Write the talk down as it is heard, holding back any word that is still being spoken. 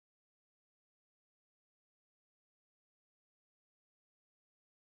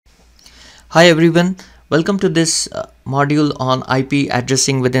Hi everyone, welcome to this module on IP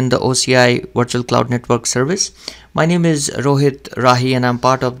addressing within the OCI Virtual Cloud Network Service. My name is Rohit Rahi and I'm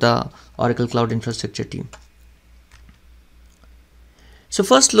part of the Oracle Cloud Infrastructure team. So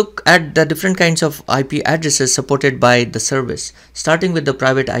first look at the different kinds of IP addresses supported by the service, starting with the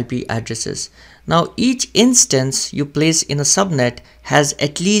private IP addresses. Now each instance you place in a subnet has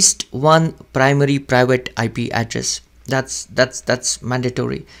at least one primary private IP address. That's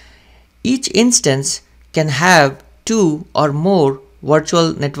mandatory. Each instance can have two or more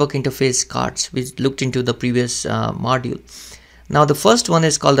virtual network interface cards. We looked into the previous module. Now the first one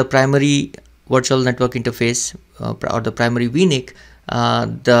is called the primary virtual network interface or the primary Winnick.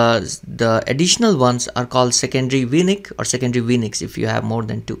 The additional ones are called secondary Winnick or secondary Winnicks if you have more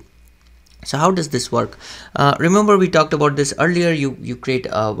than two. So how does this work? Remember we talked about this earlier. You create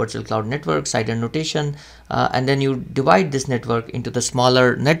a virtual cloud network, CIDR notation, and then you divide this network into the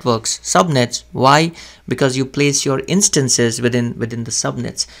smaller networks, subnets. Why? Because you place your instances within the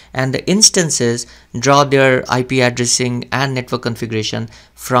subnets, and the instances draw their IP addressing and network configuration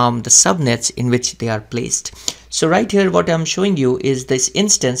from the subnets in which they are placed. So right here what I'm showing you is this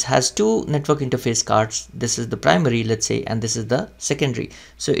instance has two network interface cards. This is the primary, let's say, and this is the secondary.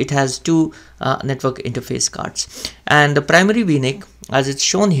 So it has two network interface cards, and the primary Winnick, as it's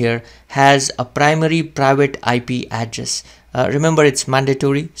shown here, has a primary private IP address. Remember, it's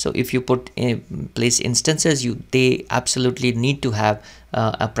mandatory. So if you put in place instances, they absolutely need to have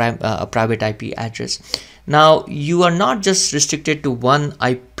a private IP address. Now you are not just restricted to one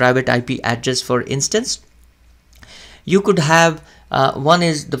private IP address for instance. You could have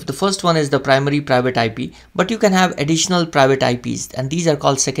the first one is the primary private IP, but you can have additional private IPs, and these are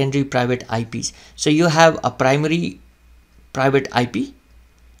called secondary private IPs. So you have a primary private IP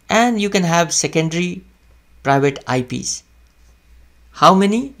and you can have secondary private IPs. How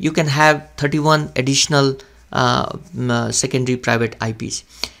many? You can have 31 additional secondary private IPs,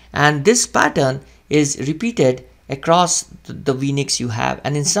 and this pattern is repeated across the Winnicks you have,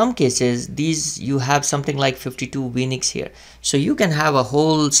 and in some cases you have something like 52 Winnicks here. So you can have a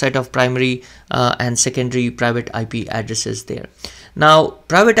whole set of primary and secondary private IP addresses there. Now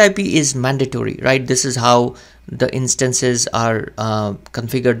private IP is mandatory, right? This is how the instances are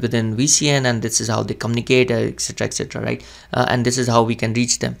configured within VCN, and this is how they communicate, etc, right? And this is how we can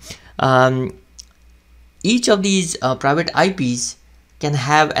reach them. Each of these private IPs can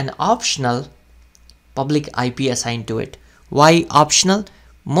have an optional public IP assigned to it. Why optional?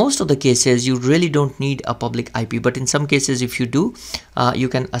 Most of the cases you really don't need a public IP, but in some cases if you do, you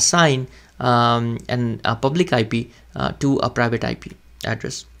can assign a public IP to a private IP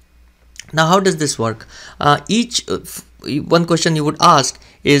address. Now how does this work? One question you would ask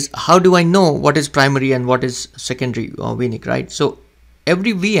is, how do I know what is primary and what is secondary Winnick, right? So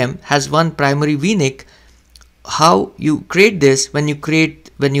every VM has one primary Winnick. How you create this? When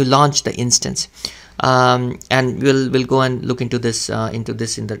you launch the instance. And we'll go and look into this in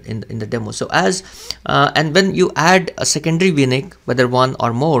the demo. So and when you add a secondary Winnick, whether one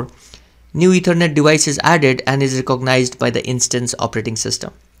or more, new Ethernet device is added and is recognized by the instance operating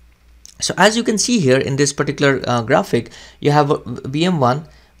system. So as you can see here in this particular graphic, you have a VM1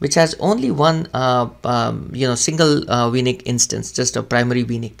 which has only one single Winnick instance, just a primary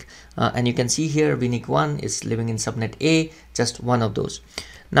Winnick, and you can see here Winnick 1 is living in subnet A, just one of those.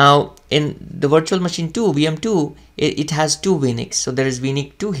 Now in the virtual machine 2, VM2, it has two Winnicks. So there is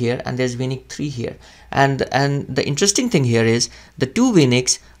Winnick 2 here and there's Winnick 3 here. And the interesting thing here is the two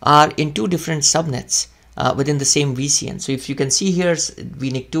Winnicks are in two different subnets within the same VCN. So if you can see here,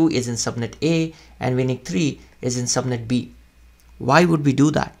 Winnick 2 is in subnet A and Winnick 3 is in subnet B. Why would we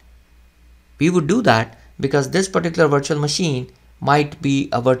do that? We would do that because this particular virtual machine might be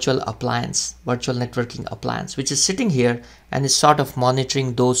a virtual appliance, virtual networking appliance, which is sitting here and is sort of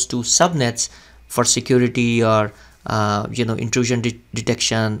monitoring those two subnets for security or intrusion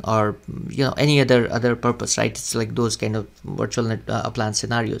detection or any other purpose, right? It's like those kind of virtual appliance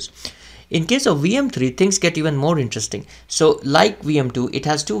scenarios. In case of VM3, things get even more interesting. So like VM2, it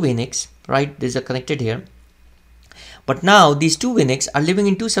has two Winnicks, right? These are connected here. But now these two Winnicks are living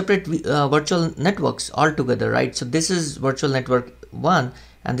in two separate virtual networks altogether, right? So this is virtual network 1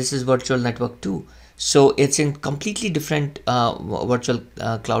 and this is virtual network 2. So it's in completely different virtual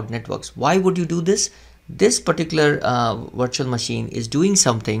cloud networks. Why would you do this? This particular virtual machine is doing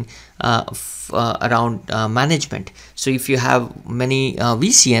something around management. So if you have many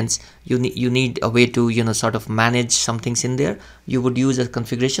VCNs, you need a way to sort of manage some things in there. You would use a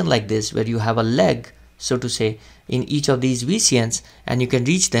configuration like this where you have a leg, so to say, in each of these VCNs, and you can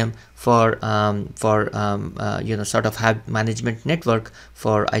reach them for sort of have management network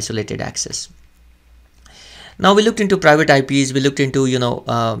for isolated access. Now we looked into private IPs, we looked into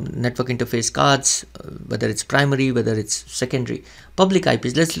network interface cards, whether it's primary, whether it's secondary. Public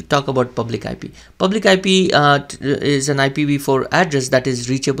IPs, let's talk about public IP. Public IP is an IPv4 address that is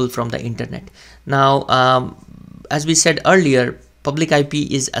reachable from the internet. Now as we said earlier, public IP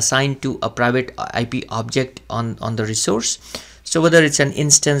is assigned to a private IP object on the resource. So whether it's an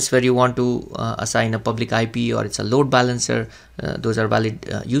instance where you want to assign a public IP, or it's a load balancer, those are valid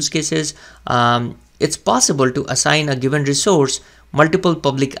use cases. It's possible to assign a given resource multiple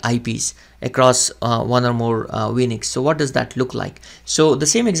public IPs across one or more Winnicks. So what does that look like? So the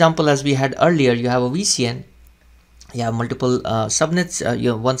same example as we had earlier, you have a VCN, you have multiple subnets,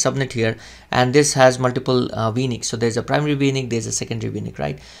 you have one subnet here, and this has multiple Winnicks. So there's a primary Winnick, there's a secondary Winnick,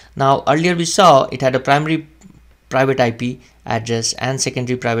 right? Now earlier we saw it had a primary private IP address and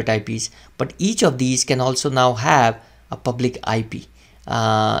secondary private IPs, but each of these can also now have a public IP.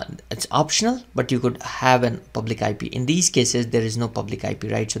 It's optional, but you could have a public IP. In these cases there is no public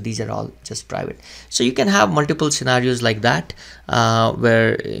IP, right? So these are all just private. So you can have multiple scenarios like that,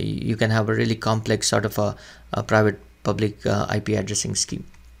 where you can have a really complex sort of a private public IP addressing scheme.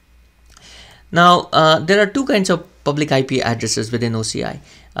 Now there are two kinds of public IP addresses within OCI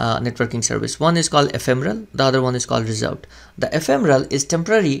networking service. One is called ephemeral, the other one is called reserved. The ephemeral is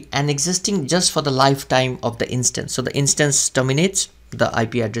temporary and existing just for the lifetime of the instance. So the instance terminates, the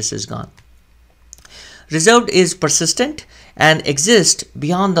IP address is gone. Reserved is persistent and exists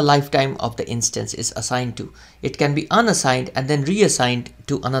beyond the lifetime of the instance is assigned to. It can be unassigned and then reassigned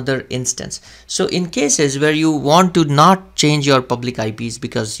to another instance. So in cases where you want to not change your public IPs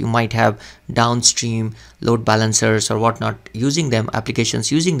because you might have downstream load balancers or whatnot using them,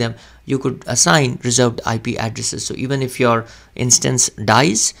 applications using them, you could assign reserved IP addresses. So even if your instance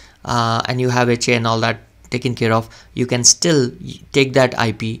dies and you have HA and all that taken care of, you can still take that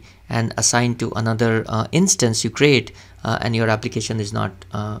IP and assign to another instance you create, and your application is not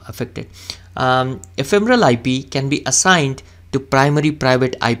affected. Ephemeral IP can be assigned to primary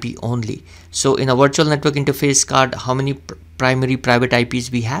private IP only. So in a virtual network interface card, how many primary private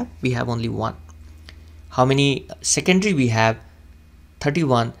IPs we have? We have only one. How many secondary we have?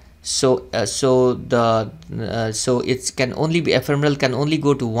 31. So it can only be ephemeral, can only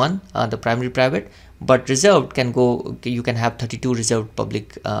go to one, the primary private, but reserved can go, you can have 32 reserved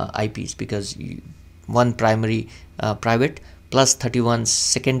public IPs, because one primary private plus 31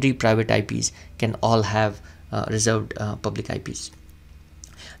 secondary private IPs can all have reserved public IPs.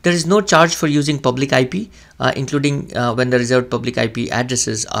 There is no charge for using public IP, including when the reserved public IP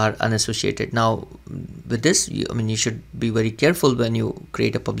addresses are unassociated. Now, with this, you should be very careful when you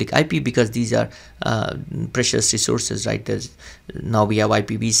create a public IP, because these are precious resources, right? Now we have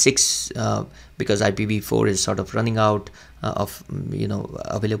IPv6 because IPv4 is sort of running out of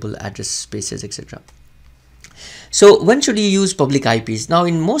available address spaces, etc. So when should you use public IPs? Now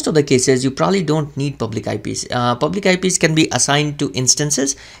in most of the cases you probably don't need public IPs. Public IPs can be assigned to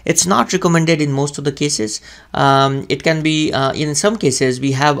instances. It's not recommended in most of the cases. It can be in some cases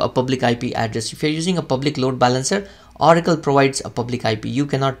we have a public IP address. If you're using a public load balancer, Oracle provides a public IP. You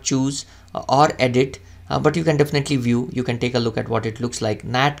cannot choose or edit, but you can definitely view. You can take a look at what it looks like.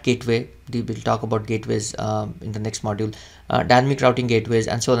 NAT gateway, we will talk about gateways in the next module. Dynamic routing gateways,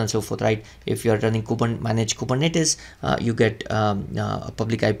 and so on and so forth, right? If you are running managed Kubernetes, you get a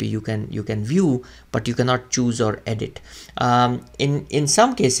public IP you can view, but you cannot choose or edit. In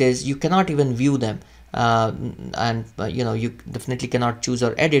some cases you cannot even view them, and you definitely cannot choose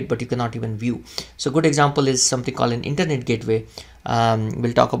or edit, but you cannot even view. So good example is something called an internet gateway.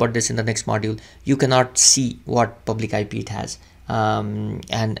 We'll talk about this in the next module. You cannot see what public IP it has,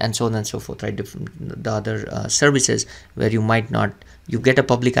 and so on and so forth, right? The other services where you might not, you get a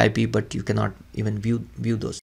public IP but you cannot even view those.